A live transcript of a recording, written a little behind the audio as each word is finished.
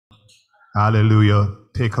Hallelujah.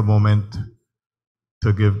 Take a moment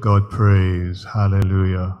to give God praise.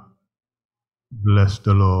 Hallelujah. Bless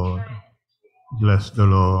the Lord. Bless the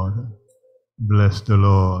Lord. Bless the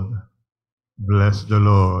Lord. Bless the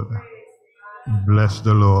Lord. Bless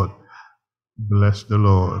the Lord. Bless the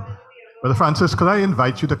Lord. Brother Francis, could I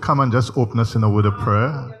invite you to come and just open us in a word of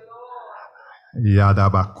prayer?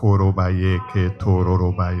 Yadabakoro bayeke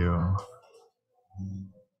tororo bayo.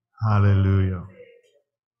 Hallelujah.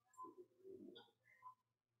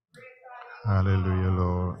 Hallelujah,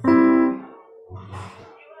 Lord.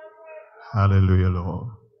 Hallelujah, Lord.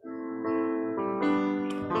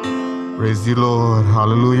 Praise the Lord.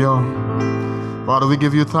 Hallelujah. Father, we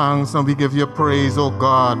give you thanks and we give you praise, oh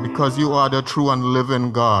God, because you are the true and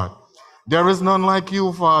living God. There is none like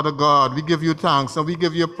you, Father God. We give you thanks and we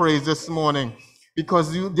give you praise this morning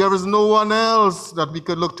because there is no one else that we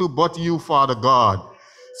could look to but you, Father God.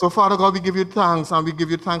 So, Father God, we give you thanks and we give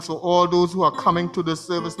you thanks for all those who are coming to this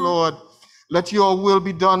service, Lord. Let your will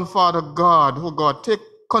be done, Father God. Oh God, take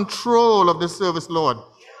control of this service, Lord.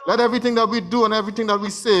 Let everything that we do and everything that we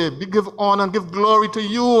say be give honor and give glory to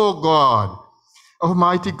you, oh God.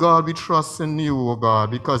 Almighty God, we trust in you, oh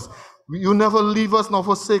God, because you never leave us nor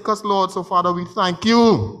forsake us, Lord. So, Father, we thank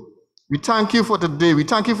you. We thank you for today. We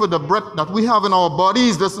thank you for the breath that we have in our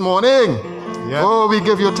bodies this morning. Yes. Oh, we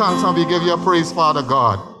give you thanks and we give you praise, Father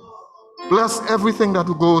God. Bless everything that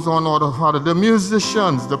goes on, Lord, Father. The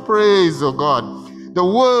musicians, the praise, oh God. The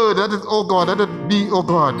word, let it, oh God, let it be, oh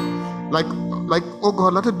God, like, oh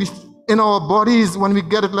God, let it be in our bodies when we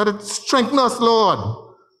get it. Let it strengthen us, Lord.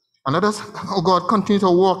 And let us, oh God, continue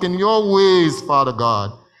to walk in your ways, Father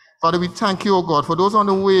God. Father, we thank you, oh God, for those on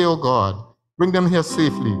the way, oh God. Bring them here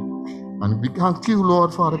safely. And we thank you,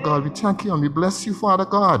 Lord, Father God. We thank you and we bless you, Father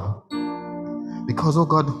God. Because, oh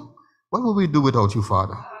God, what will we do without you,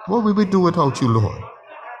 Father? What will we do without you, Lord?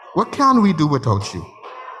 What can we do without you?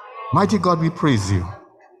 Mighty God, we praise you.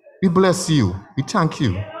 We bless you. We thank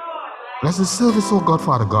you. Bless the service, oh God,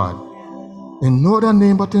 Father God. In no other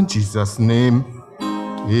name but in Jesus' name.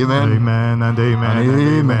 Amen. Amen and amen and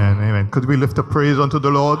amen. Amen. Could we lift a praise unto the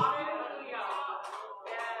Lord?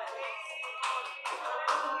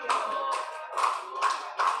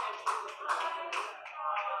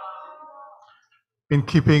 In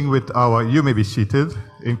keeping with our, you may be seated,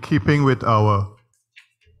 in keeping with our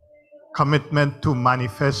commitment to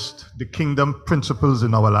manifest the kingdom principles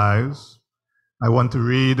in our lives, I want to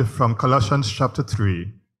read from Colossians chapter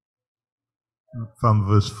 3, from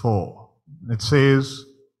verse 4. It says,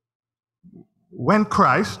 when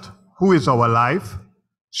Christ, who is our life,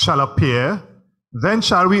 shall appear, then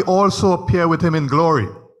shall we also appear with him in glory.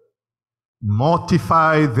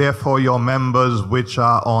 Mortify therefore your members which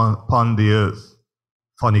are upon the earth,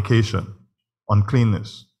 fornication,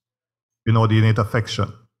 uncleanness, inordinate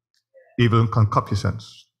affection, evil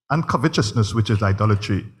concupiscence, and covetousness, which is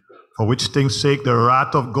idolatry, for which things' sake the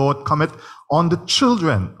wrath of God cometh on the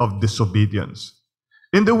children of disobedience,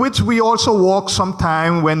 in the which we also walked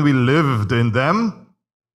sometime when we lived in them.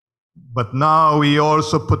 But now we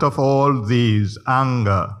also put off all these: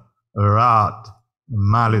 anger, wrath,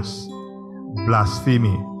 malice,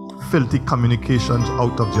 blasphemy, filthy communications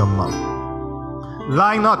out of your mouth.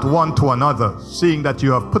 Lie not one to another, seeing that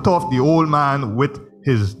you have put off the old man with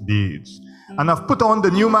his deeds, and have put on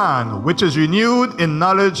the new man, which is renewed in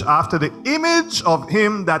knowledge after the image of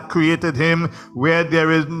him that created him, where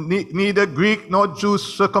there is neither Greek nor Jew,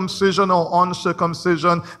 circumcision or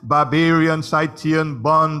uncircumcision, barbarian, Scythian,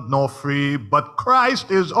 bond nor free, but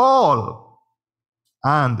Christ is all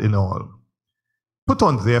and in all. Put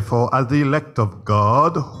on therefore as the elect of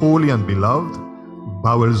God, holy and beloved,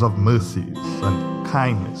 bowels of mercies and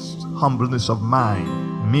kindness, humbleness of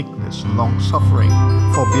mind, meekness, long-suffering,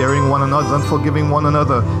 forbearing one another and forgiving one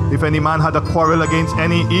another. If any man had a quarrel against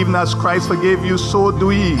any, even as Christ forgave you, so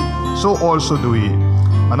also do ye.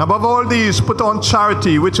 And above all these, put on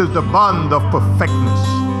charity, which is the bond of perfectness.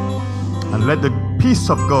 And let the peace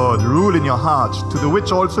of God rule in your hearts, to the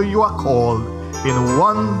which also you are called in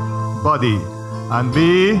one body, and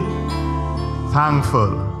be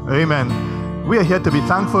thankful. Amen. We are here to be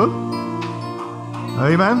thankful.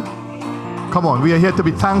 Amen. Come on, we are here to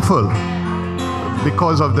be thankful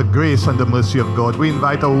because of the grace and the mercy of God. We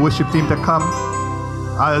invite our worship team to come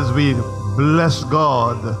as we bless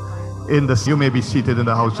God in this. You may be seated in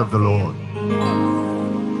the house of the Lord.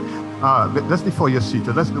 Just before you're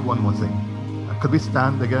seated, let's do one more thing. Could we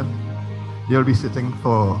stand again? You'll be sitting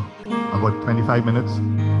for about 25 minutes.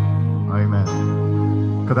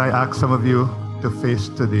 Amen. Could I ask some of you to face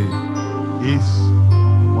to the east?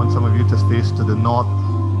 I want some of you to face to the north.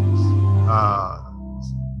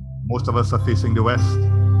 Most of us are facing the west.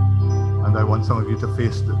 And I want some of you to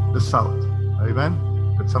face the south. Amen?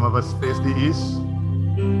 But some of us face the east.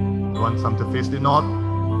 I want some to face the north.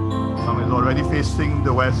 Some is already facing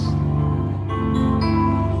the west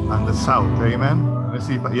and the south. Amen? Let's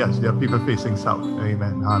see, yes, there are people facing south.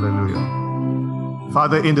 Amen. Hallelujah.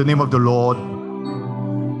 Father, in the name of the Lord,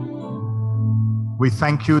 we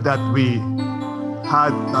thank you that we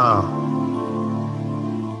had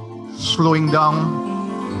slowing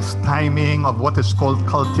down this timing of what is called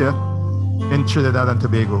culture in Trinidad and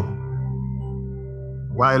Tobago.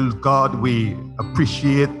 While, God, we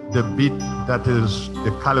appreciate the beat that is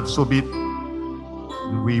the calypso beat,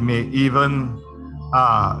 we may even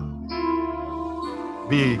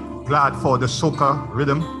be glad for the soca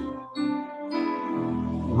rhythm.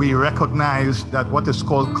 We recognize that what is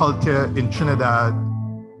called culture in Trinidad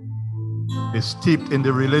is steeped in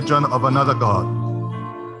the religion of another God,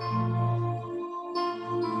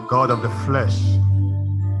 God of the flesh,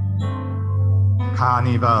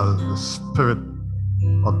 carnival, the spirit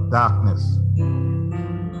of darkness.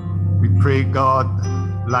 We pray, God,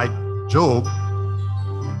 like Job,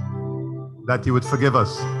 that you would forgive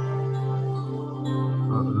us,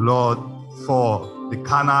 Lord, for the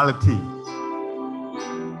carnality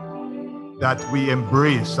that we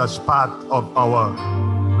embrace as part of our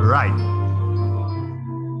right.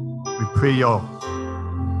 We pray your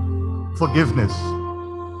forgiveness.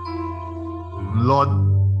 Lord,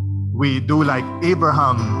 we do like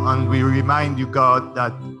Abraham, and we remind you, God,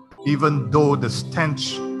 that even though the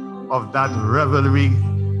stench of that revelry,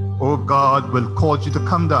 oh God, will cause you to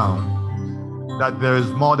come down, that there is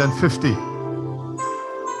more than 50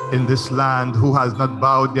 in this land who has not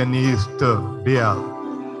bowed their knees to Baal.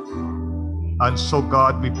 And so,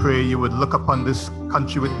 God, we pray you would look upon this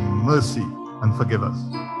country with mercy and forgive us.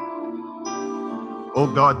 Oh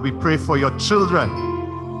God, we pray for your children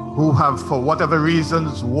who have, for whatever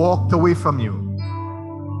reasons, walked away from you,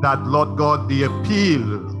 that, Lord God, the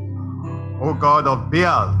appeal, oh God, of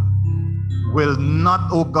Baal will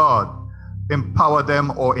not, oh God, empower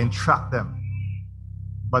them or entrap them,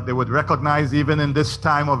 but they would recognize even in this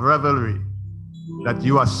time of revelry that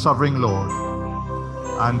you are sovereign Lord,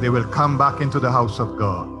 and they will come back into the house of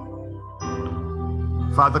God.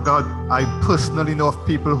 Father God, I personally know of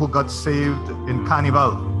people who got saved in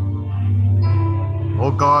Carnival.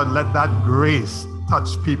 Oh God, let that grace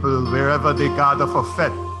touch people wherever they gather for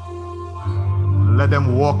fete. Let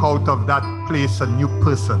them walk out of that place a new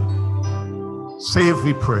person. Save,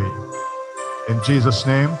 we pray. In Jesus'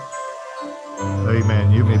 name,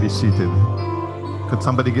 amen. You may be seated. Could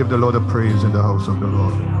somebody give the Lord a praise in the house of the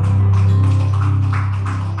Lord?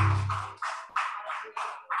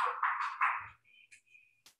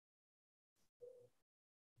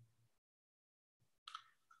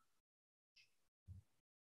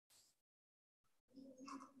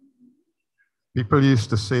 People used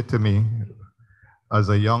to say to me as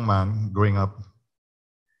a young man growing up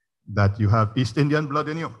that you have East Indian blood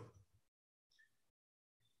in you.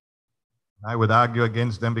 I would argue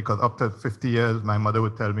against them because after 50 years, my mother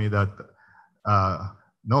would tell me that,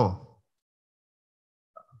 no.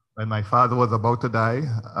 When my father was about to die,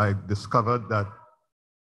 I discovered that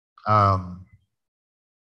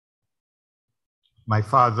my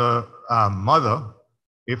father's mother,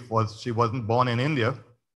 she wasn't born in India,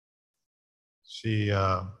 she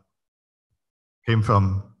came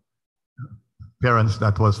from parents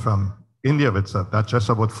that was from India itself. That's just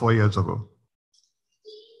about 4 years ago.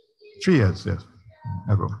 3 years, yes,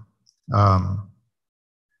 ago.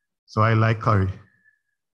 So I like curry.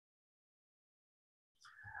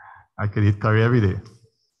 I could eat curry every day.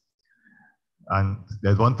 And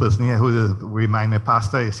there's one person here who remind me,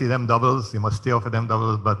 Pastor, you see them doubles? You must stay off of them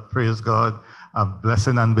doubles, but praise God, a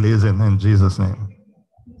blessing and blazing in Jesus' name.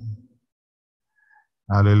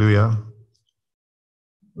 Hallelujah.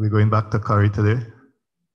 We're going back to curry today.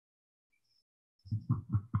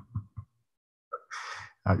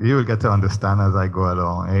 You will get to understand as I go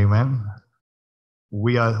along. Amen.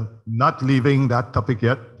 We are not leaving that topic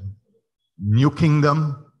yet. New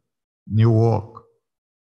kingdom, new walk.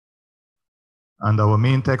 And our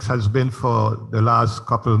main text has been for the last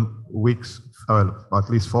couple weeks, well, at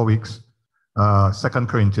least 4 weeks, 2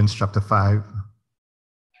 Corinthians chapter 5.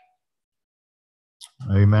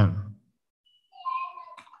 Amen.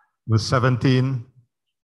 Verse 17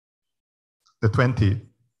 to 20.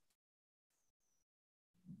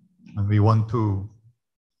 And we want to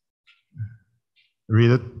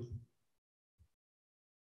read it.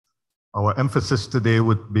 Our emphasis today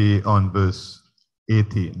would be on verse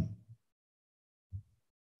 18.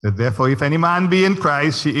 That therefore, if any man be in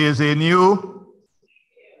Christ, he is a new.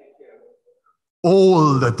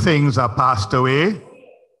 All the things are passed away.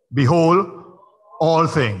 Behold, all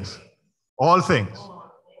things. All things.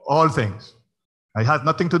 All things. It has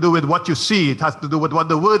nothing to do with what you see. It has to do with what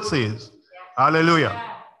the word says. Hallelujah.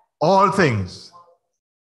 All things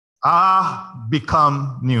are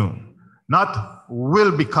become new. Not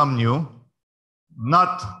will become new.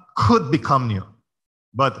 Not could become new.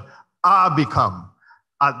 But are become.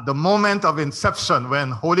 At the moment of inception,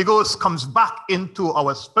 when Holy Ghost comes back into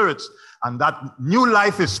our spirits and that new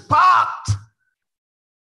life is sparked.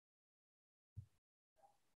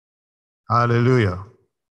 Hallelujah.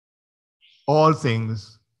 All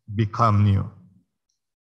things become new.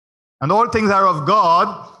 And all things are of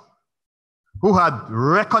God, who had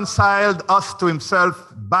reconciled us to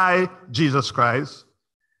himself by Jesus Christ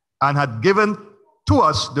and had given to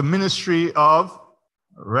us the ministry of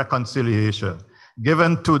reconciliation.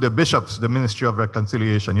 Given to the bishops the ministry of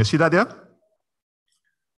reconciliation. You see that there?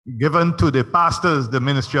 Given to the pastors the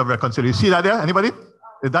ministry of reconciliation. You see that there? Anybody?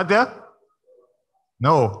 Is that there?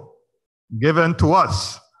 No. Given to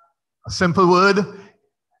us. A simple word,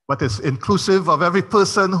 but it's inclusive of every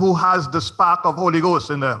person who has the spark of Holy Ghost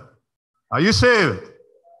in them. Are you saved?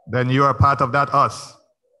 Then you are part of that us.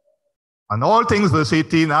 And all things, verse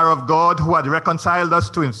 18, are of God, who had reconciled us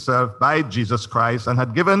to himself by Jesus Christ and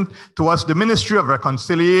had given to us the ministry of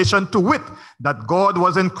reconciliation, to wit, that God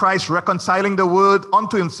was in Christ reconciling the world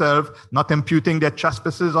unto himself, not imputing their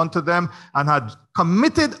trespasses unto them, and had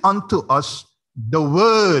committed unto us the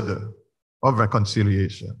word of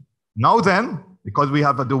reconciliation. Now then, because we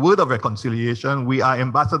have the word of reconciliation, we are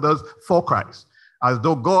ambassadors for Christ. As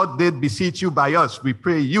though God did beseech you by us, we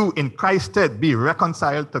pray you in Christ's stead be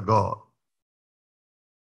reconciled to God.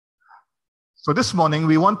 So this morning,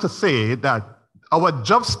 we want to say that our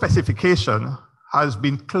job specification has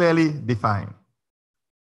been clearly defined.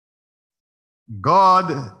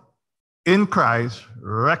 God in Christ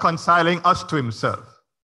reconciling us to himself.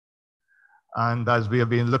 And as we have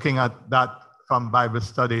been looking at that from Bible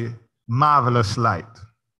study, marvelous light.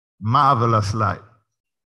 Marvelous light.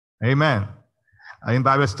 Amen. In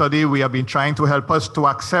Bible study, we have been trying to help us to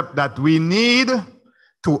accept that we need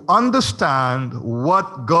to understand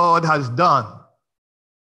what God has done.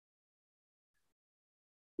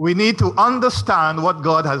 We need to understand what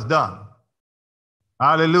God has done.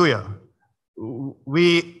 Hallelujah.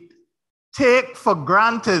 We take for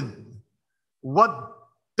granted what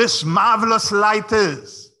this marvelous light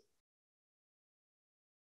is.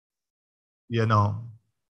 You know,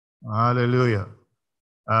 hallelujah.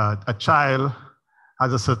 A child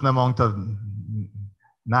has a certain amount of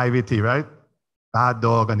naivety, right? Bad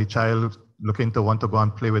dog, and the child looking to want to go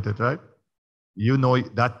and play with it, right? You know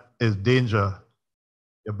that is danger.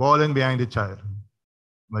 You're bawling behind the child,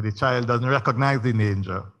 but the child doesn't recognize the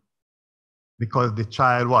danger because the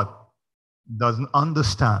child what? Doesn't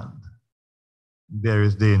understand there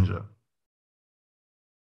is danger.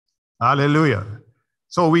 Hallelujah.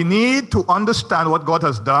 So we need to understand what God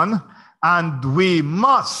has done, and we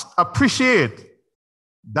must appreciate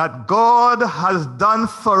that God has done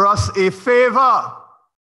for us a favor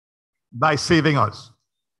by saving us.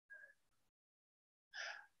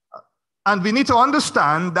 And we need to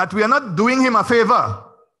understand that we are not doing him a favor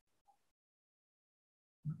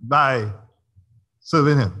by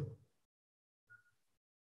serving him.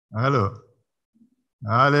 Hello.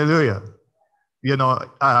 Hallelujah. You know,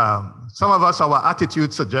 some of us, our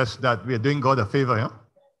attitude suggests that we are doing God a favor. Yeah?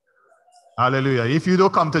 Hallelujah. If you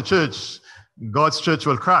don't come to church, God's church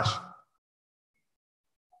will crash.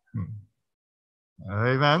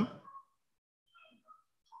 Amen.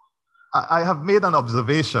 I have made an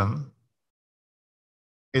observation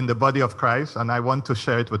in the body of Christ, and I want to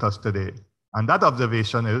share it with us today. And that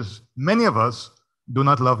observation is, many of us do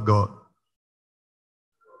not love God.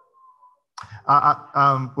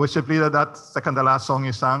 Worship leader, that second to last song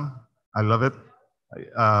you sang, I love it.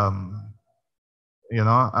 You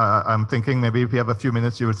know, I'm thinking maybe if you have a few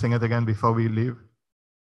minutes, you will sing it again before we leave.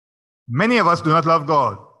 Many of us do not love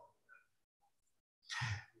God.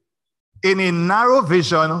 In a narrow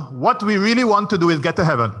vision, what we really want to do is get to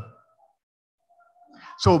heaven.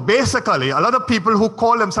 So basically, a lot of people who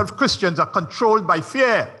call themselves Christians are controlled by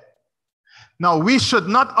fear. Now, we should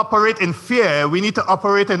not operate in fear. We need to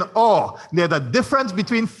operate in awe. There's a difference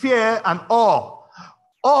between fear and awe.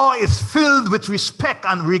 Awe is filled with respect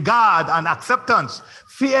and regard and acceptance.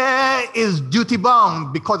 Fear is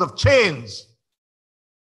duty-bound because of chains.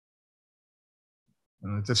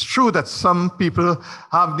 And it is true that some people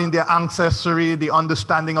have in their ancestry the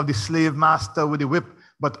understanding of the slave master with the whip,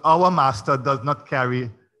 but our master does not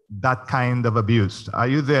carry that kind of abuse. Are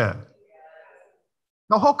you there?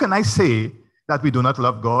 Now, how can I say that we do not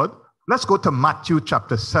love God? Let's go to Matthew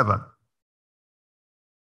chapter 7.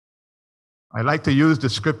 I like to use the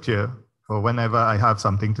scripture for whenever I have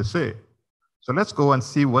something to say. So let's go and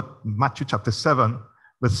see what Matthew chapter 7,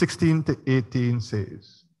 verse 16 to 18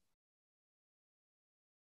 says.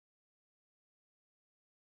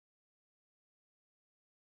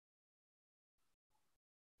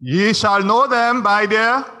 Ye shall know them by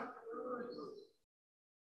their...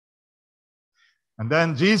 And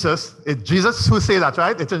then Jesus, it's Jesus who say that,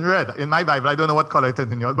 right? It's in red in my Bible. I don't know what color it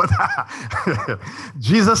is in yours, but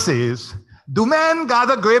Jesus says, do men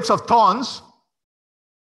gather grapes of thorns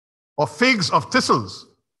or figs of thistles?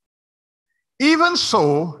 Even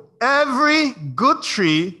so, every good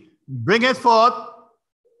tree bringeth forth,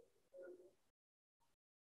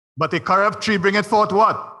 but a corrupt tree bringeth forth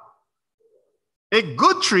what? A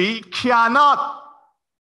good tree cannot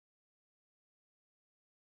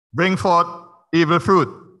bring forth evil fruit.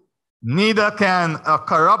 Neither can a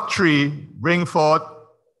corrupt tree bring forth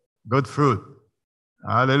good fruit.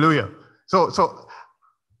 Hallelujah. So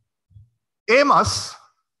Amos,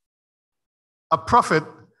 a prophet,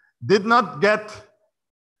 did not get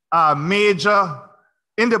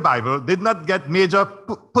in the Bible, did not get major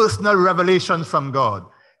personal revelations from God.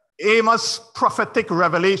 Amos' prophetic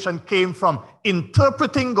revelation came from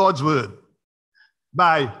interpreting God's word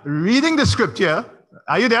by reading the scripture.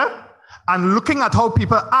 Are you there? And looking at how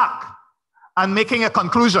people act and making a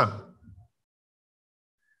conclusion.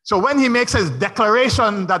 So when he makes his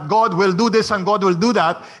declaration that God will do this and God will do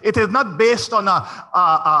that, it is not based on a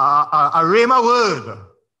rhema word.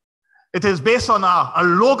 It is based on a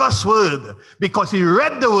logos word, because he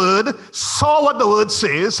read the word, saw what the word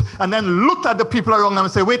says, and then looked at the people around him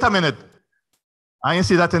and said, wait a minute, I didn't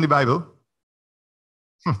see that in the Bible.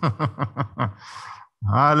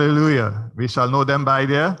 Hallelujah. We shall know them by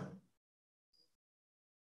their...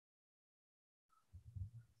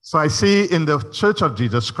 So I see in the Church of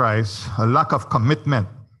Jesus Christ a lack of commitment.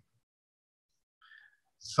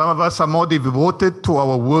 Some of us are more devoted to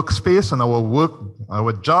our workspace and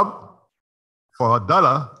our job for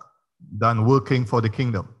 $1 than working for the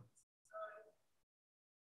kingdom.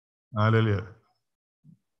 Hallelujah.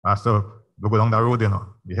 Pastor, don't go down the road, you know.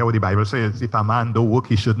 You hear what the Bible says? If a man don't work,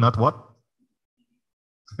 he should not what?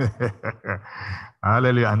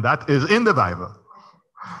 Hallelujah. And that is in the Bible.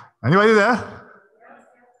 Anybody there?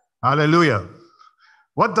 Hallelujah.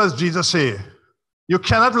 What does Jesus say? You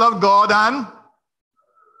cannot love God and...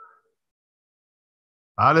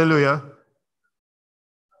 Hallelujah.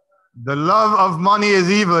 The love of money is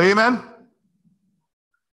evil. Amen?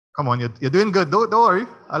 Come on, you're doing good. Don't worry.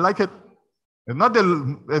 I like it. It's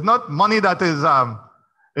not money that is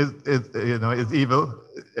evil.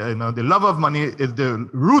 The love of money is the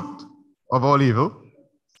root of all evil.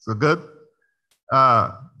 So good.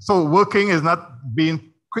 So working is not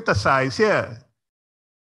being criticized here.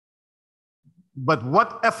 But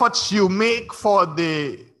what efforts you make for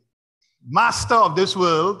the master of this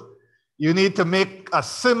world, you need to make a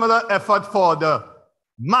similar effort for the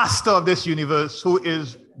master of this universe, who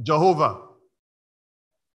is Jehovah.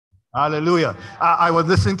 Hallelujah. I was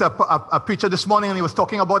listening to a preacher this morning, and he was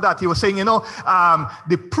talking about that. He was saying,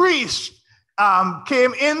 the priest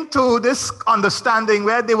came into this understanding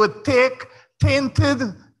where they would take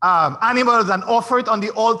tainted animals and offer it on the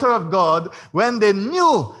altar of God, when they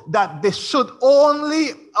knew that they should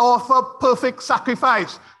only offer perfect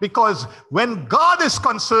sacrifice, because when God is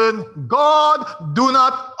concerned, God do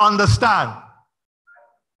not understand.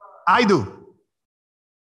 I do.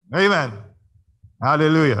 Amen.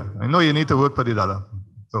 Hallelujah. I know you need to work for the $1,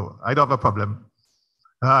 so I don't have a problem.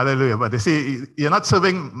 Hallelujah. But you see, you're not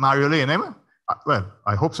serving Mario Lane, amen? Well,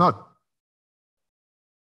 I hope not.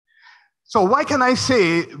 So why can I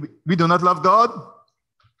say we do not love God?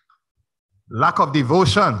 Lack of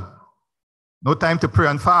devotion. No time to pray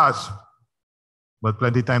and fast, but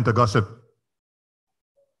plenty time to gossip.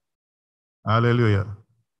 Hallelujah.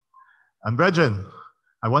 And brethren,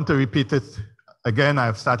 I want to repeat it again.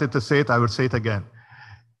 I've started to say it. I will say it again.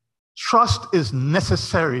 Trust is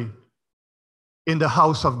necessary in the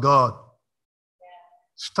house of God.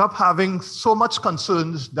 Stop having so much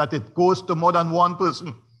concerns that it goes to more than one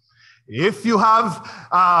person. If you have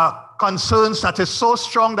concerns that is so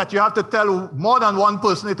strong that you have to tell more than one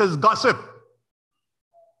person, it is gossip.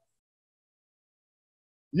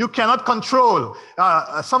 You cannot control.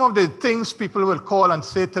 Some of the things people will call and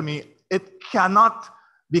say to me, it cannot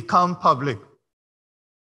become public.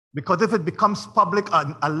 Because if it becomes public,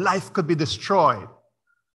 a life could be destroyed.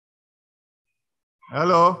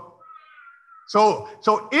 Hello? So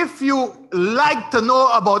if you like to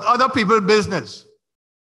know about other people's business,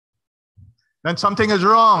 then something is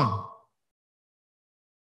wrong.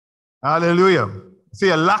 Hallelujah. See,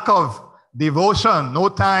 a lack of devotion, no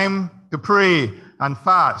time to pray and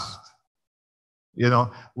fast.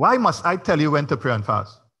 Why must I tell you when to pray and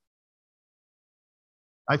fast?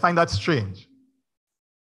 I find that strange.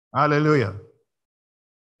 Hallelujah.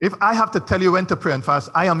 If I have to tell you when to pray and fast,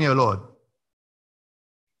 I am your Lord.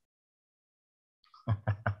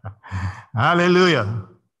 Hallelujah.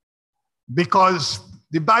 Because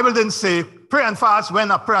the Bible didn't say pray and fast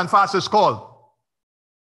when a prayer and fast is called.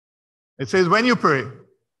 It says when you pray.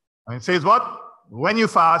 And it says what? When you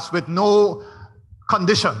fast with no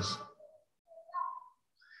conditions.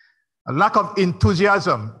 A lack of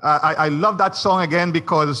enthusiasm. I love that song again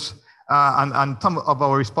because, and some of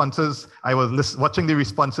our responses, I was watching the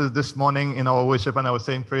responses this morning in our worship and I was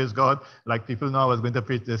saying, praise God, like people know I was going to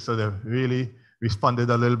preach this, so they really responded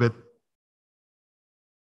a little bit.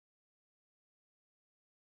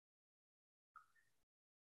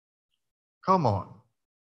 Come on.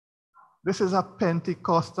 This is a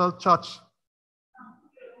Pentecostal church.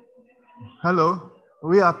 Hello?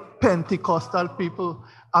 We are Pentecostal people.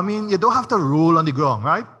 I mean, you don't have to roll on the ground,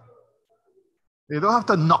 right? You don't have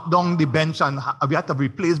to knock down the bench and we have to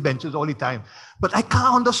replace benches all the time. But I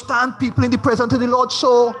can't understand people in the presence of the Lord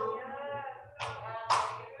so.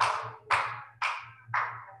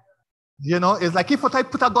 It's like if I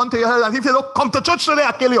put a gun to your head and if you don't come to church today,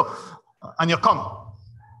 I'll kill you. And you come.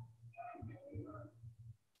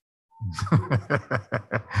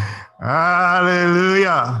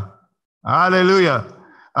 Hallelujah. Hallelujah.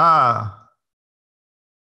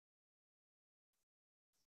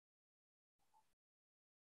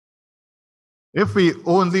 If we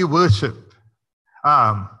only worship,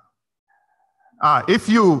 if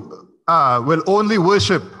you will only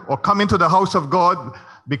worship or come into the house of God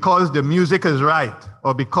because the music is right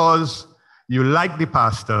or because you like the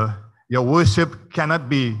pastor, your worship cannot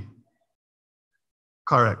be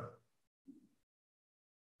correct.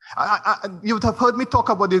 You would have heard me talk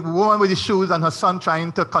about the woman with the shoes and her son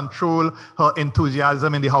trying to control her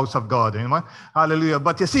enthusiasm in the house of God. Hallelujah.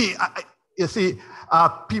 But you see,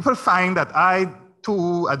 people find that I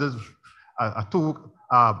too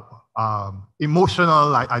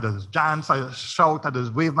emotional. I just dance, I just shout, I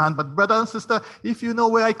just wave man. But brother and sister, if you know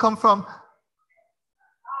where I come from,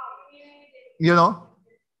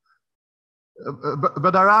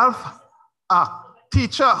 Brother Ralph,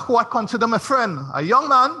 teacher who I consider my friend, a young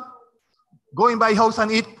man, going by house and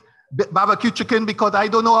eat barbecue chicken because I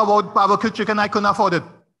don't know about barbecue chicken, I couldn't afford it.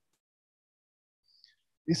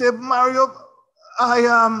 He said, Mario,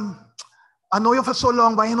 I know you for so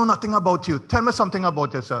long, but I know nothing about you. Tell me something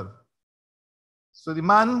about yourself. So the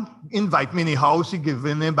man invite me in the house, he give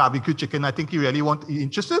me barbecue chicken. I think he really he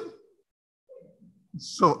interested.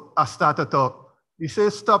 So I started to talk. He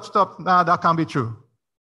says, stop, nah, that can't be true.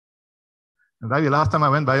 And that's the last time I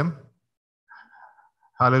went by him.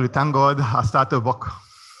 Hallelujah, thank God, I started to work.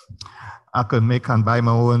 I could make and buy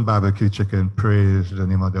my own barbecue chicken. Praise the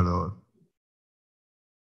name of the Lord.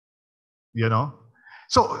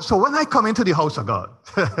 So when I come into the house of God,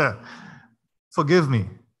 forgive me.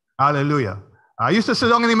 Hallelujah. I used to sit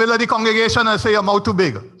down in the middle of the congregation and say, your mouth too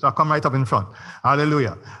big. So I come right up in front.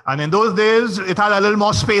 Hallelujah. And in those days, it had a little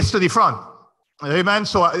more space to the front. Amen.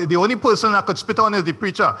 So the only person I could spit on is the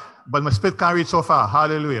preacher, but my spit can't reach so far.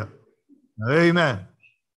 Hallelujah. Amen.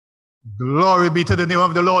 Glory be to the name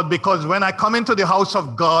of the Lord, because when I come into the house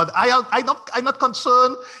of God, I'm not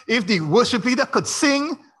concerned if the worship leader could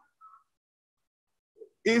sing,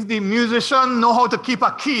 if the musician know how to keep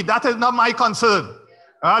a key. That is not my concern.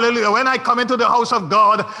 Hallelujah. When I come into the house of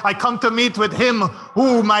God, I come to meet with him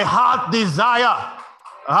who my heart desire.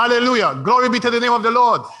 Hallelujah. Glory be to the name of the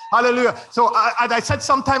Lord. Hallelujah. So as I said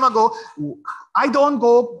some time ago, I don't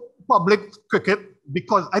go public cricket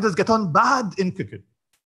because I just get on bad in cricket.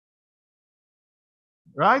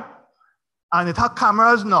 Right? And it has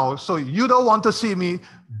cameras now, so you don't want to see me,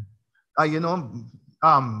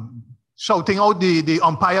 shouting out the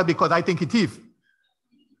umpire because I think he's thief.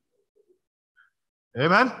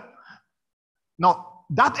 Amen? Now,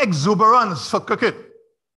 that exuberance for cricket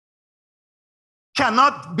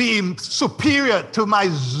cannot be superior to my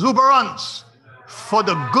exuberance for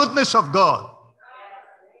the goodness of God.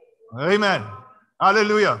 Amen.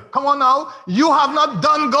 Hallelujah. Come on now. You have not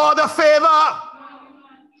done God a favor.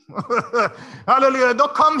 Hallelujah.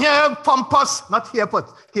 Don't come here pompous, not here, but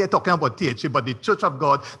here talking about THC, but the church of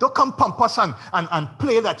God. Don't come pompous and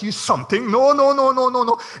play that you something. No.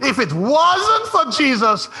 If it wasn't for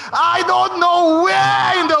Jesus, I don't know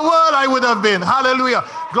where in the world I would have been. Hallelujah.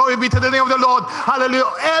 Glory be to the name of the Lord.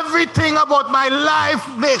 Hallelujah. Everything about my life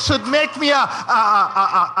should make me a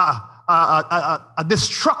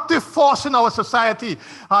destructive force in our society.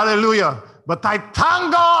 Hallelujah. But I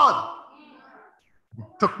thank God.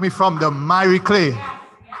 took me from the miry clay.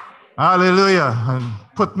 Hallelujah. And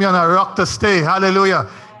put me on a rock to stay. Hallelujah.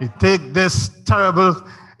 He take this terrible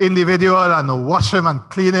individual and wash him and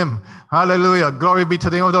clean him. Hallelujah. Glory be to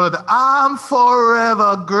the name of the Lord. I'm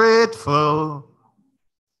forever grateful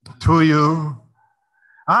to you.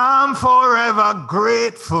 I'm forever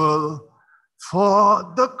grateful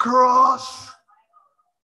for the cross.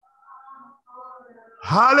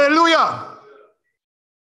 Hallelujah.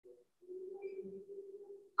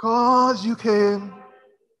 'Cause you came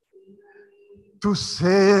to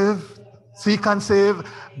save, seek and save.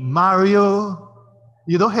 Mario,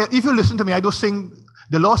 you don't hear, if you listen to me, I don't sing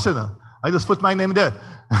the Lost Sinner. I just put my name there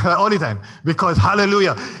all the time. Because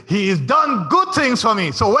hallelujah, he has done good things for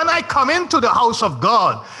me. So when I come into the house of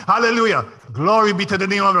God, hallelujah, glory be to the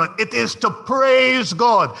name of God. It is to praise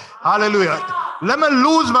God. Hallelujah. Let me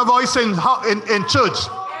lose my voice in church.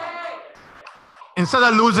 Instead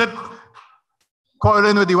of lose it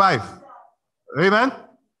quarreling with the wife. Amen.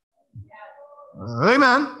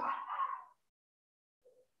 Amen.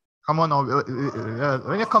 Come on now.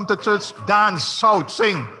 When you come to church, dance, shout,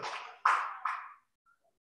 sing.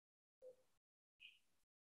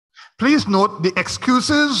 Please note the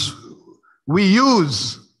excuses we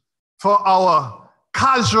use for our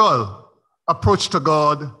casual approach to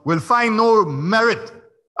God will find no merit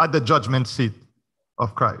at the judgment seat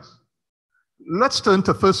of Christ. Let's turn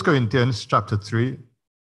to 1 Corinthians chapter 3. I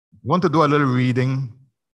want to do a little reading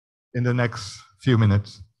in the next few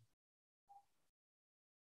minutes.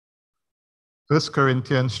 1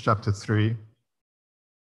 Corinthians chapter 3.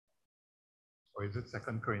 Or is it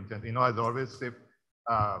 2 Corinthians? You know, I always say,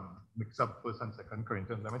 mix up 1 and 2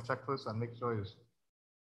 Corinthians. Let me check first and make sure it's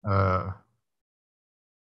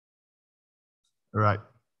right.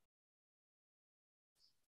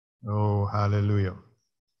 Oh, hallelujah.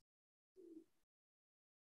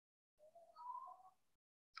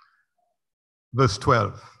 Verse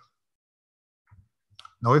 12.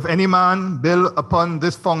 Now, if any man build upon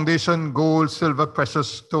this foundation gold, silver, precious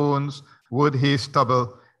stones, wood, hay,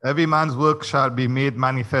 stubble, every man's work shall be made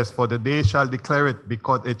manifest, for the day shall declare it,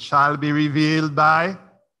 because it shall be revealed by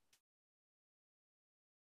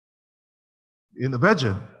in the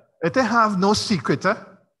virgin. It have no secret. The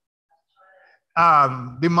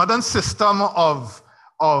modern system of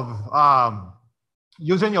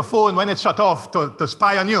using your phone when it's shut off to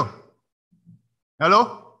spy on you.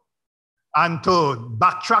 Hello? And to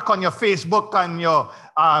backtrack on your Facebook and your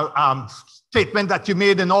statement that you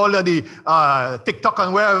made in all of the TikTok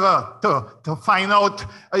and wherever to find out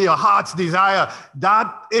your heart's desire.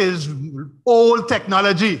 That is old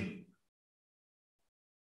technology.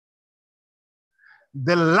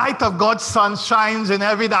 The light of God's sun shines in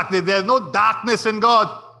every darkness. There's no darkness in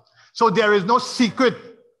God. So there is no secret.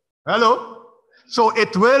 Hello? So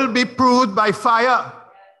it will be proved by fire.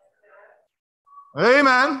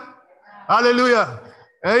 Amen. Hallelujah.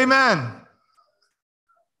 Amen.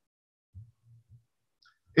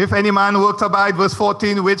 If any man work to abide, verse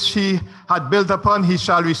 14, which he had built upon, he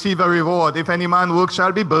shall receive a reward. If any man work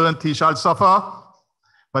shall be burnt, he shall suffer.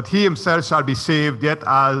 But he himself shall be saved, yet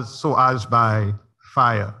as by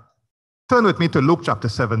fire. Turn with me to Luke chapter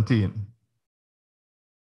 17.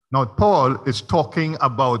 Now, Paul is talking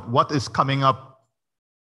about what is coming up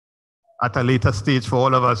at a later stage for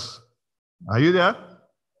all of us. Are you there?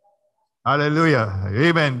 Hallelujah.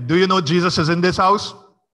 Amen. Do you know Jesus is in this house?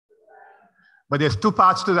 But there's two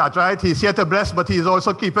parts to that, right? He's here to bless, but he's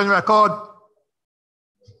also keeping record.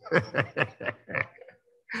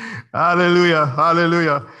 Hallelujah.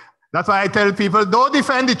 Hallelujah. That's why I tell people, don't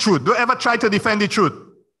defend the truth. Don't ever try to defend the truth.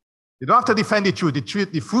 You don't have to defend the truth.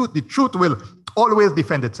 The truth will always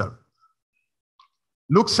defend itself.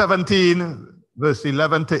 Luke 17, verse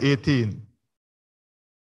 11 to 18.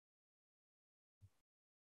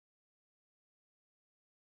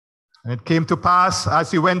 And it came to pass, as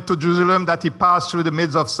he went to Jerusalem, that he passed through the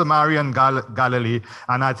midst of Samaria and Galilee.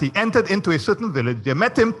 And as he entered into a certain village, there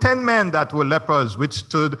met him 10 men that were lepers, which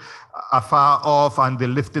stood afar off, and they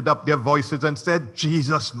lifted up their voices and said,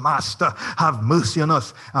 Jesus, Master, have mercy on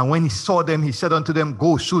us. And when he saw them, he said unto them,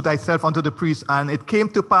 Go, shew thyself unto the priest. And it came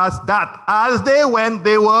to pass that as they went,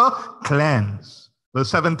 they were cleansed. Verse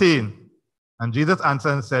 17. And Jesus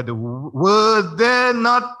answered and said, Were there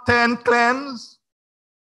not 10 cleansed?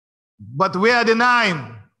 But where are the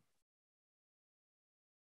 9?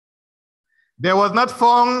 There was not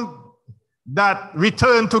found that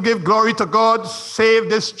returned to give glory to God, save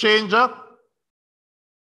this stranger.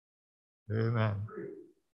 Amen.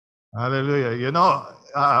 Hallelujah. You know,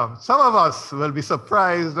 some of us will be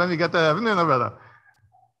surprised when we get to heaven, you know, brother.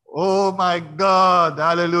 Oh my God.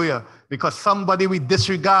 Hallelujah. Because somebody we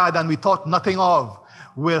disregard and we thought nothing of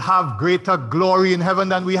will have greater glory in heaven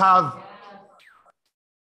than we have.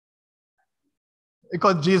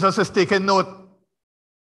 Because Jesus is taking note.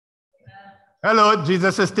 Hello,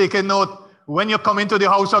 Jesus is taking note. When you come into the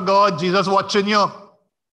house of God, Jesus watching you.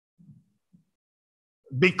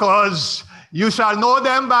 Because you shall know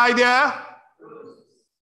them by their...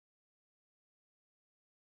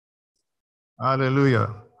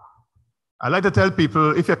 Hallelujah. I like to tell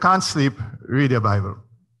people, if you can't sleep, read your Bible.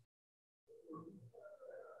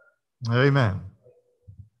 Amen.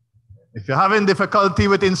 If you're having difficulty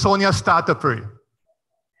with insomnia, start to pray.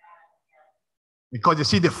 Because you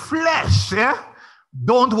see, the flesh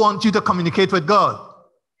don't want you to communicate with God.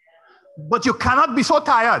 But you cannot be so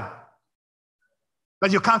tired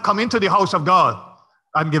that you can't come into the house of God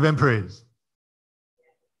and give him praise.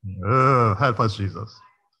 Oh, help us, Jesus.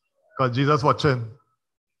 Because Jesus watching.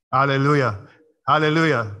 Hallelujah.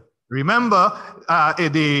 Hallelujah. Remember,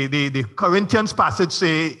 the Corinthians passage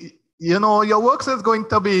say, you know, your works is going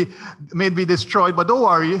to be maybe destroyed, but don't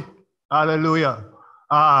worry. Hallelujah.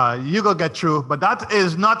 You go get through. But that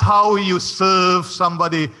is not how you serve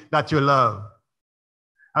somebody that you love.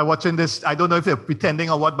 I'm watching this, I don't know if they're pretending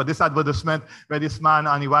or what, but this advertisement where this man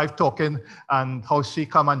and his wife talking and how she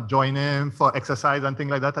come and join him for exercise and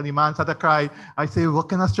things like that. And the man started to cry. I say, what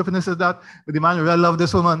kind of stupidness is that? But the man really love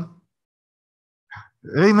this woman.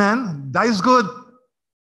 Amen. That is good.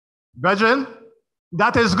 Brethren,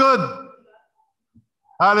 that is good.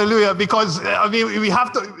 Hallelujah. Because we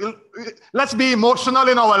have to, let's be emotional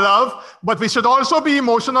in our love, but we should also be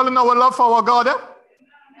emotional in our love for our God.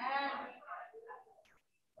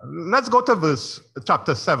 Let's go to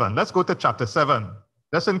chapter 7. Let's go to chapter 7.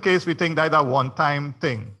 Just in case we think that's a one-time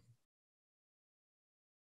thing.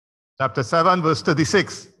 Chapter 7, verse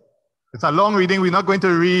 36. It's a long reading. We're not going to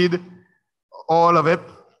read all of it.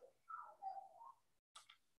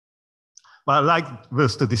 But I like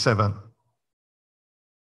verse 37.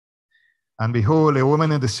 And behold, a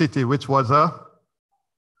woman in the city, which was a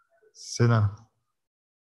sinner.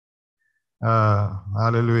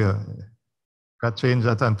 Hallelujah. God changed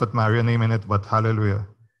that and put Maria's name in it, but hallelujah.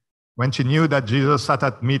 When she knew that Jesus sat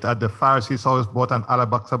at meat at the Pharisees' house, bought an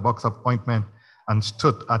alabaster box of ointment and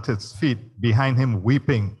stood at his feet behind him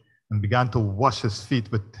weeping, and began to wash his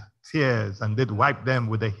feet with tears, and did wipe them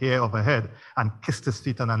with the hair of her head, and kissed his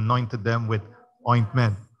feet and anointed them with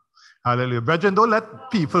ointment. Hallelujah. Brethren, don't let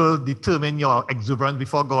people determine your exuberance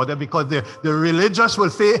before God, because the religious will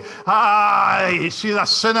say, she's a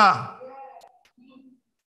sinner.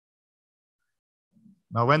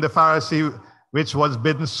 Now when the Pharisee which was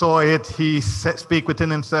bidden saw it, he spake within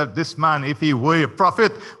himself, this man, if he were a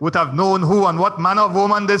prophet, would have known who and what manner of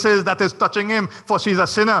woman this is that is touching him, for she's a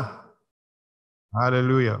sinner.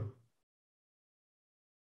 Hallelujah.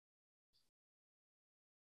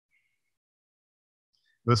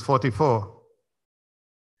 Verse 44.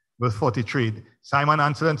 Verse 43. Simon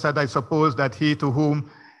answered and said, I suppose that he to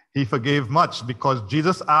whom he forgave much, because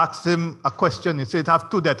Jesus asked him a question. He said, have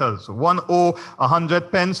two debtors. One owe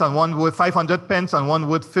 100 pence and one worth 500 pence and one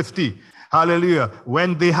worth 50. Hallelujah.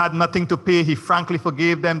 When they had nothing to pay, he frankly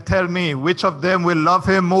forgave them. Tell me, which of them will love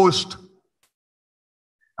him most?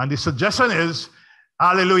 And the suggestion is,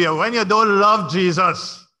 hallelujah, when you don't love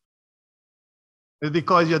Jesus, it's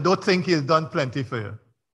because you don't think he's done plenty for you.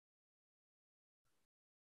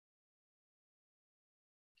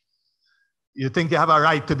 You think you have a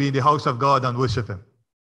right to be in the house of God and worship him.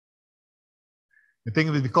 You think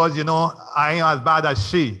it's because, I ain't as bad as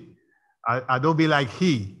she. I don't be like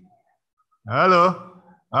he. Hello?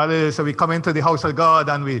 Hallelujah. So we come into the house of God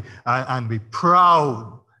and we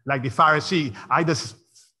proud like the Pharisee. I just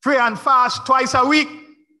pray and fast twice a week.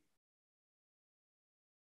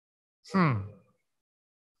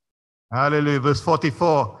 Hallelujah. Verse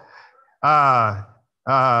 44.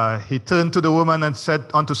 He turned to the woman and said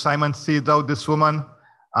unto Simon, see thou this woman?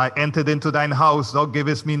 I entered into thine house. Thou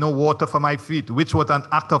gavest me no water for my feet, which was an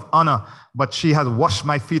act of honor. But she has washed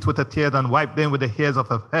my feet with her tears and wiped them with the hairs of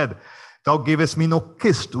her head. Thou gavest me no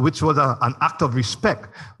kiss, which was an act of respect.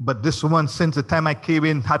 But this woman, since the time I came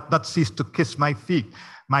in, hath not ceased to kiss my feet.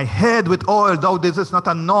 My head with oil thou didst not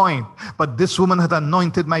anoint, but this woman hath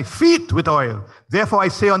anointed my feet with oil. Therefore I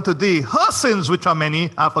say unto thee, her sins, which are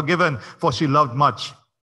many, are forgiven, for she loved much.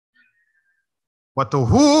 But to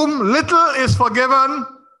whom little is forgiven,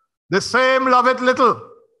 the same loveth little.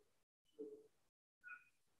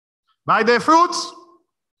 By their fruits.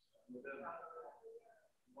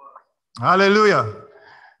 Hallelujah.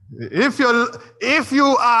 If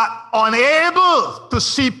you are unable to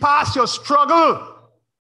see past your struggle,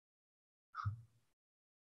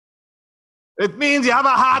 it means you have a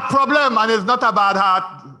heart problem, and it's not a bad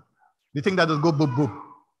heart. You think that will go boop boop.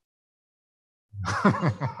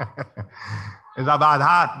 It's a bad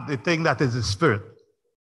heart, the thing that is the spirit.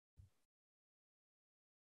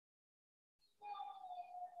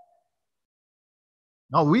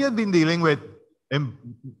 Now, we have been dealing with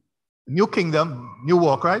new kingdom, new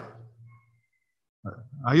walk, right?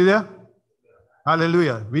 Are you there?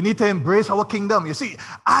 Hallelujah. We need to embrace our kingdom. You see,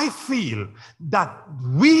 I feel that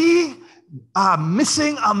we are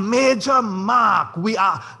missing a major mark. We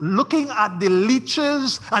are looking at the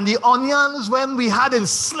leeches and the onions when we had in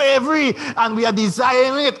slavery, and we are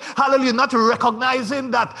desiring it. Hallelujah. Not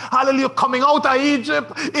recognizing that, hallelujah, coming out of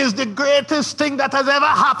Egypt is the greatest thing that has ever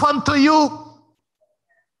happened to you.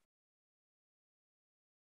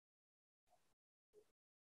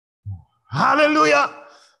 Hallelujah.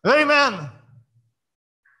 Amen.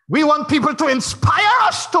 We want people to inspire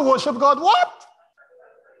us to worship God. What?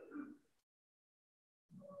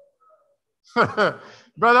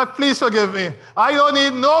 Brother, please forgive me. I don't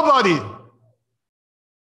need nobody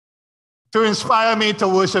to inspire me to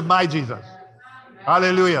worship my Jesus.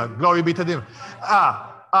 Hallelujah. Glory be to him.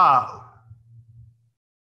 I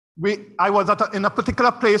was in a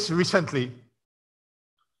particular place recently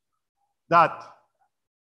that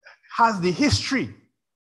has the history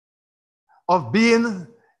of being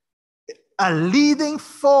a leading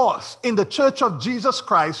force in the Church of Jesus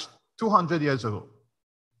Christ 200 years ago.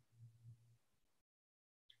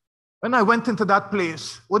 When I went into that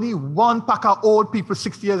place, only one pack of old people,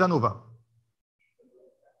 60 years and over.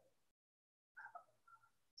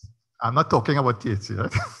 I'm not talking about THC,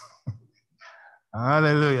 right?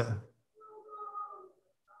 Hallelujah.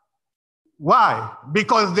 Why?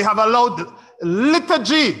 Because they have allowed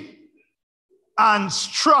liturgy and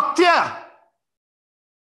structure.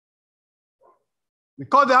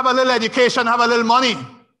 Because they have a little education, have a little money.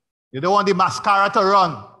 You don't want the mascara to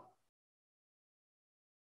run.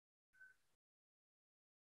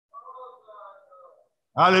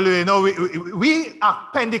 Hallelujah. You know, we are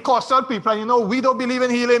Pentecostal people, and you know, we don't believe in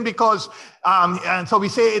healing because, and so we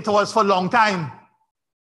say it was for a long time.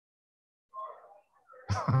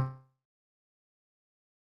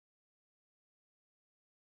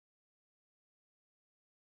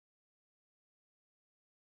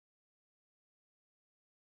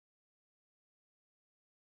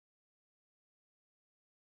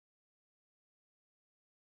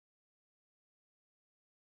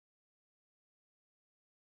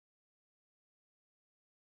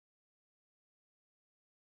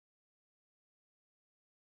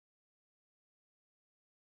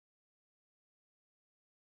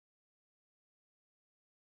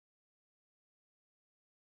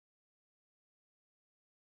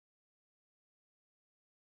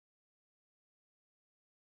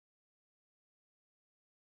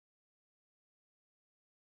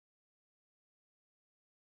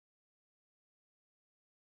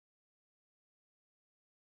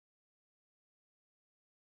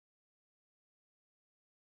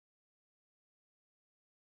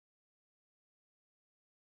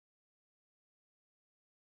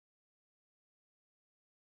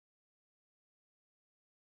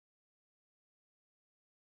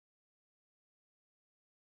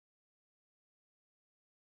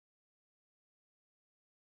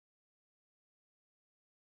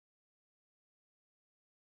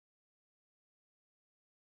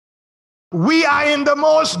 We are in the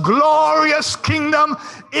most glorious kingdom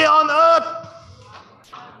on earth.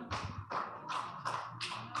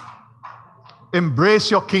 Embrace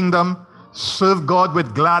your kingdom. Serve God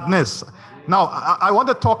with gladness. Now, I want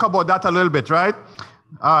to talk about that a little bit, right?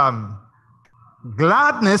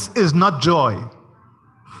 Gladness is not joy.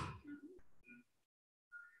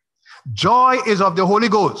 Joy is of the Holy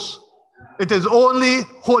Ghost. It is only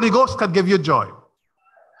Holy Ghost that give you joy.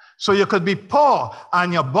 So you could be poor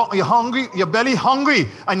and you're hungry, your belly hungry,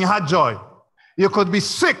 and you had joy. You could be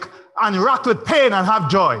sick and racked with pain and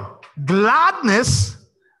have joy. Gladness,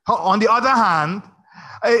 on the other hand,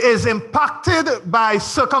 is impacted by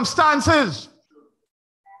circumstances.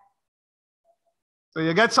 So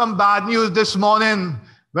you get some bad news this morning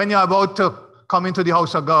when you're about to come into the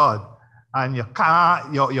house of God, and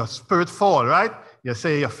your spirit fall, right? You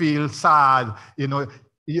say you feel sad, you know.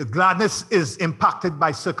 Your gladness is impacted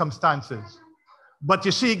by circumstances. But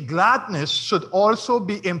you see, gladness should also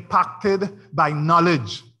be impacted by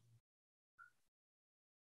knowledge.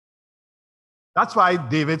 That's why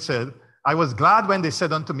David said, I was glad when they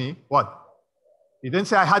said unto me, what? He didn't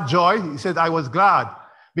say I had joy. He said I was glad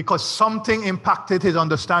because something impacted his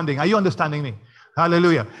understanding. Are you understanding me?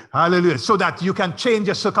 Hallelujah. Hallelujah. So that you can change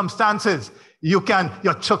your circumstances. Your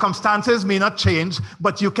circumstances may not change,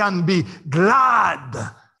 but you can be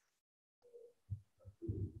glad.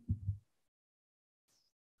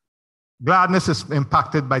 Gladness is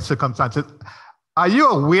impacted by circumstances. Are you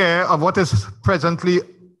aware of what is presently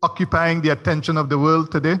occupying the attention of the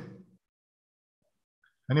world today?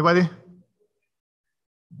 Anybody?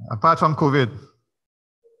 Apart from COVID.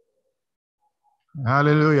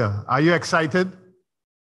 Hallelujah. Are you excited?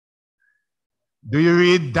 Do you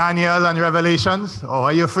read Daniel and Revelations? Or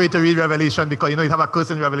are you afraid to read Revelation because you know you have a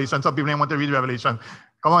curse in Revelation? Some people don't want to read Revelation.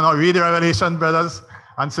 Come on now, read the Revelation, brothers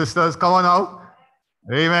and sisters. Come on now.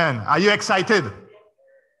 Amen. Are you excited?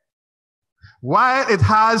 While it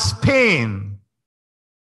has pain,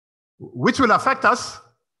 which will affect us,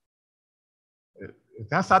 it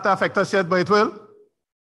can't start to affect us yet, but it will.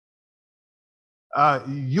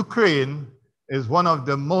 Ukraine is one of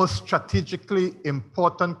the most strategically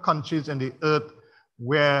important countries in the earth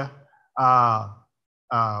where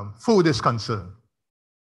food is concerned.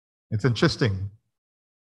 It's interesting.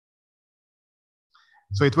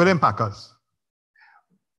 So it will impact us.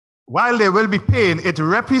 While there will be pain, it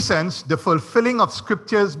represents the fulfilling of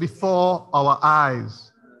scriptures before our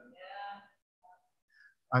eyes.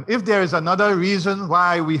 And if there is another reason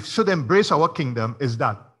why we should embrace our kingdom, is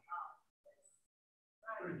that.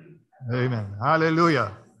 Amen.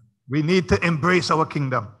 Hallelujah. We need to embrace our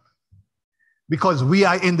kingdom because we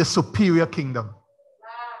are in the superior kingdom.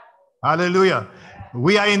 Hallelujah.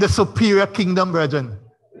 We are in the superior kingdom, brethren.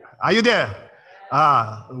 Are you there?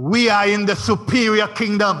 We are in the superior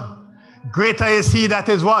kingdom. Greater is he that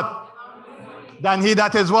is what? Than he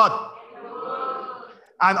that is what?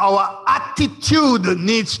 And our attitude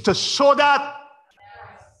needs to show that.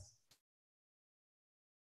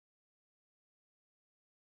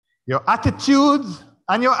 Your attitude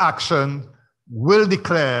and your action will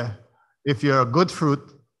declare if you're a good fruit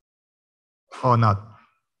or not.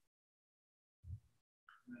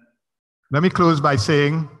 Let me close by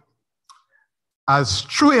saying, as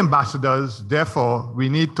true ambassadors, therefore, we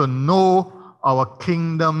need to know our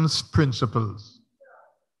kingdom's principles.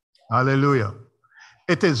 Hallelujah.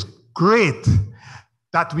 It is great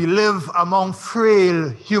that we live among frail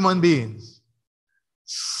human beings,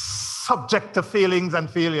 subject to failings and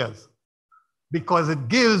failures, because it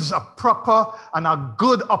gives a proper and a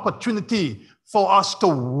good opportunity for us to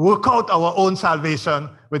work out our own salvation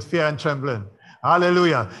with fear and trembling.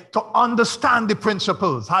 Hallelujah. To understand the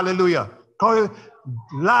principles. Hallelujah.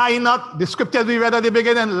 Lie not, the scriptures we read at the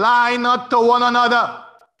beginning, lie not to one another.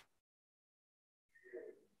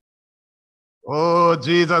 Oh,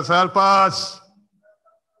 Jesus, help us.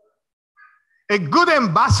 A good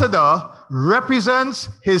ambassador represents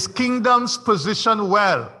his kingdom's position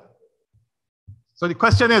well. So the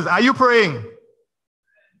question is, are you praying?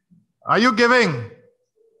 Are you giving?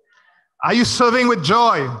 Are you serving with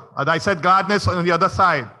joy? As I said, gladness on the other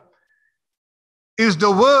side. Is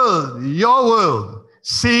the world, your world,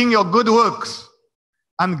 seeing your good works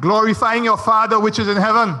and glorifying your Father which is in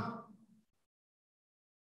heaven?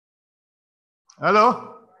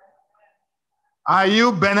 Hello? Are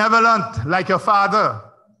you benevolent like your Father?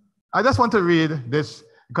 I just want to read this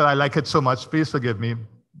because I like it so much. Please forgive me.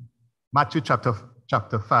 Matthew chapter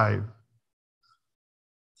 5.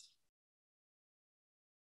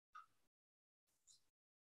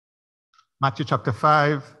 Matthew chapter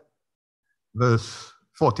 5, verse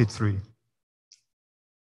 43.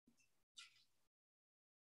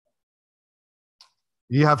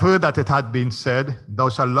 Ye have heard that it had been said, thou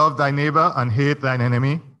shalt love thy neighbor and hate thine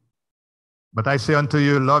enemy. But I say unto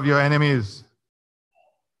you, love your enemies.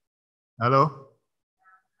 Hello?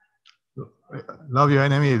 Love your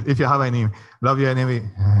enemies. If you have any, love your enemy.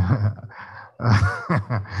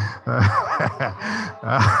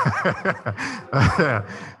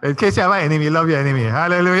 In case you have an enemy, love your enemy.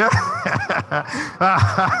 Hallelujah.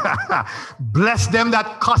 Bless them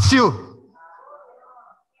that curse you.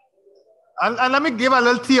 And let me give a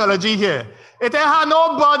little theology here. It ain't had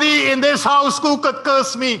nobody in this house who could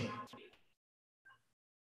curse me.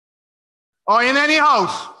 Or in any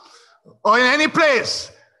house. Or in any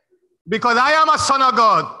place. Because I am a son of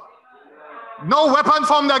God. No weapon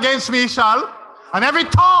formed against me shall. And every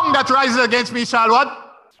tongue that rises against me shall what?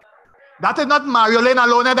 That is not Mario Lane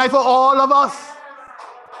alone, I die for all of us.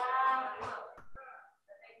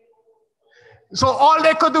 So all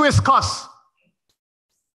they could do is cuss.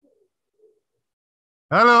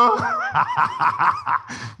 Hello?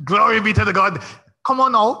 Glory be to the God. Come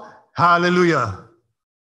on now. Hallelujah.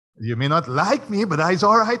 You may not like me, but it's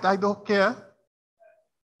all right. I don't care.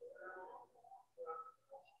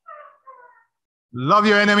 Love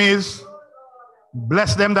your enemies.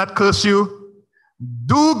 Bless them that curse you.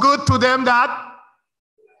 Do good to them that.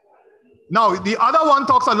 Now, the other one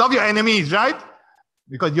talks about love your enemies, right?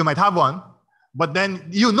 Because you might have one. But then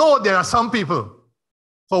you know there are some people.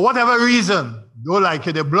 for whatever reason, don't like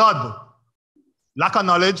you, the blood, lack of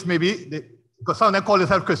knowledge, maybe, because some of them call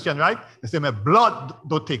themselves Christian, right? They say, my blood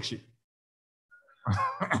don't take shit.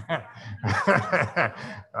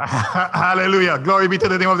 Hallelujah. Glory be to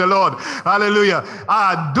the name of the Lord. Hallelujah.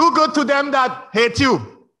 Do good to them that hate you,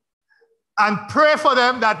 and pray for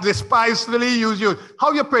them that despisefully use you. How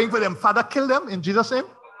are you praying for them? Father, kill them in Jesus' name.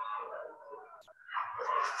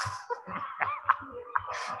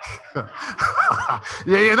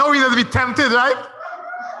 Yeah, you know we need to be tempted, right?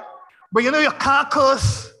 But you know you can't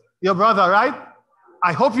curse your brother, right?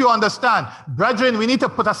 I hope you understand. Brethren, we need to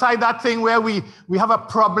put aside that thing where we have a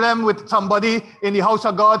problem with somebody in the house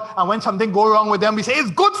of God, and when something goes wrong with them, we say, it's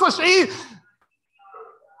good for she.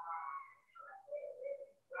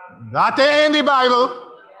 That ain't in the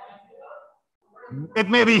Bible. It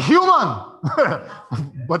may be human,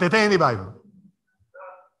 but it ain't in the Bible.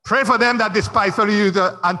 Pray for them that despitefully use you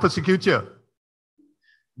and persecute you.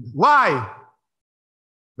 Why?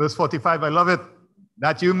 Verse 45, I love it.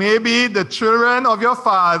 That you may be the children of your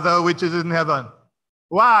Father which is in heaven.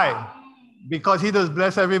 Why? Because he does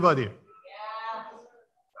bless everybody.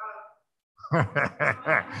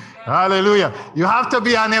 Hallelujah. You have to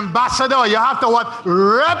be an ambassador. You have to what?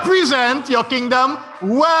 Represent your kingdom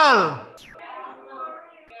well.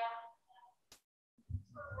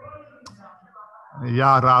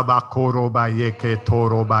 Ya raba koro bayeke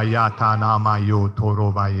toro bayata namayo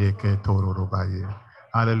toro bayeke toro robaye.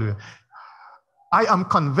 Hallelujah. I am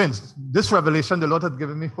convinced this revelation the Lord has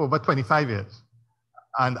given me for over 25 years,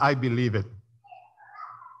 and I believe it.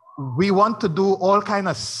 We want to do all kind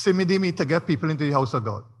of simidimi to get people into the house of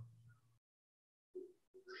God.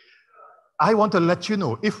 I want to let you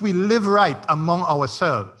know, if we live right among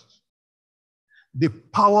ourselves, the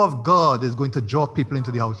power of God is going to draw people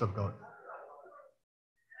into the house of God.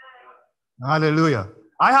 Hallelujah.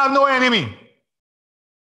 I have no enemy.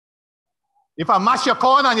 If I mash your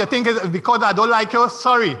corn and you think it's because I don't like you,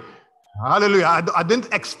 sorry. Hallelujah. I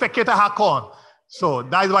didn't expect you to have corn. So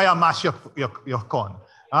that's why I mash your corn.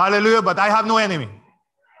 Hallelujah. But I have no enemy.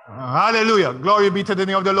 Hallelujah. Glory be to the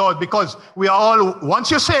name of the Lord. Because we are all, once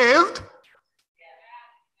you're saved,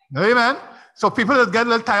 amen. So people that get a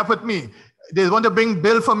little tied up with me, they want to bring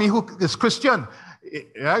Bill for me who is Christian.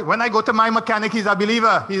 Right? When I go to my mechanic, he's a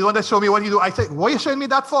believer. He wants to show me what he do. I say, what are you showing me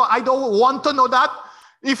that for? I don't want to know that.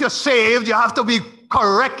 If you're saved, you have to be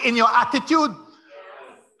correct in your attitude.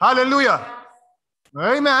 Hallelujah.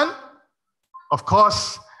 Amen. Of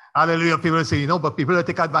course, hallelujah, people say, but people will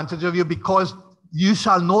take advantage of you because you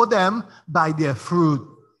shall know them by their fruit.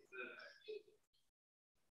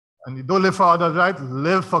 And you don't live for others, right?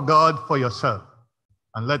 Live for God, for yourself.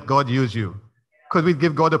 And let God use you. Could we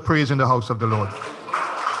give God a praise in the house of the Lord?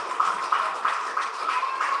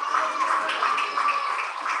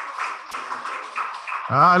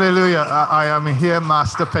 Hallelujah. I am here,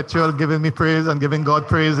 Master Petuel, giving me praise and giving God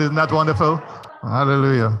praise. Isn't that wonderful?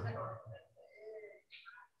 Hallelujah.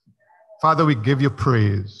 Father, we give you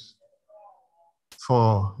praise,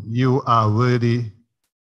 for you are worthy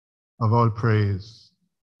of all praise.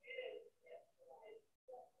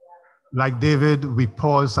 Like David, we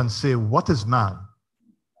pause and say, what is man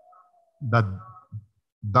that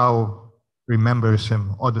thou remembers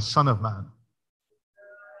him, or the Son of Man,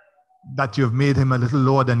 that you have made him a little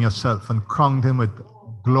lower than yourself and crowned him with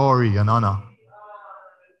glory and honor.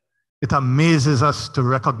 It amazes us to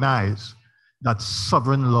recognize that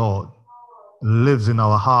sovereign Lord lives in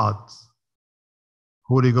our hearts.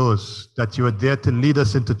 Holy Ghost, that you are there to lead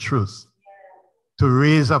us into truth, to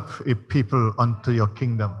raise up a people unto your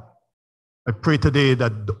kingdom. I pray today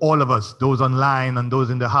that all of us, those online and those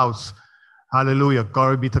in the house, hallelujah,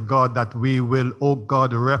 glory be to God, that we will, oh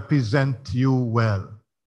God, represent you well.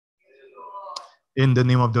 In the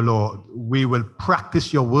name of the Lord, we will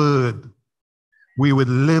practice your word. We will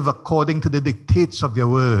live according to the dictates of your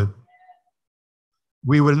word.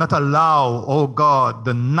 We will not allow, oh God,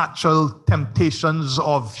 the natural temptations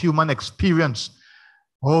of human experience,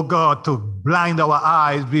 oh God, to blind our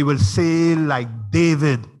eyes. We will say like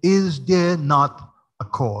David, is there not a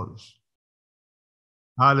cause?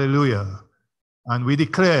 Hallelujah. And we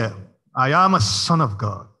declare, I am a son of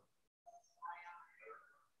God,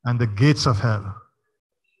 and the gates of hell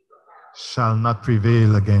shall not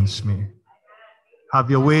prevail against me.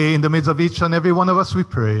 Have your way in the midst of each and every one of us, we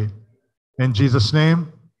pray. In Jesus'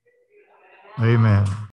 name, amen.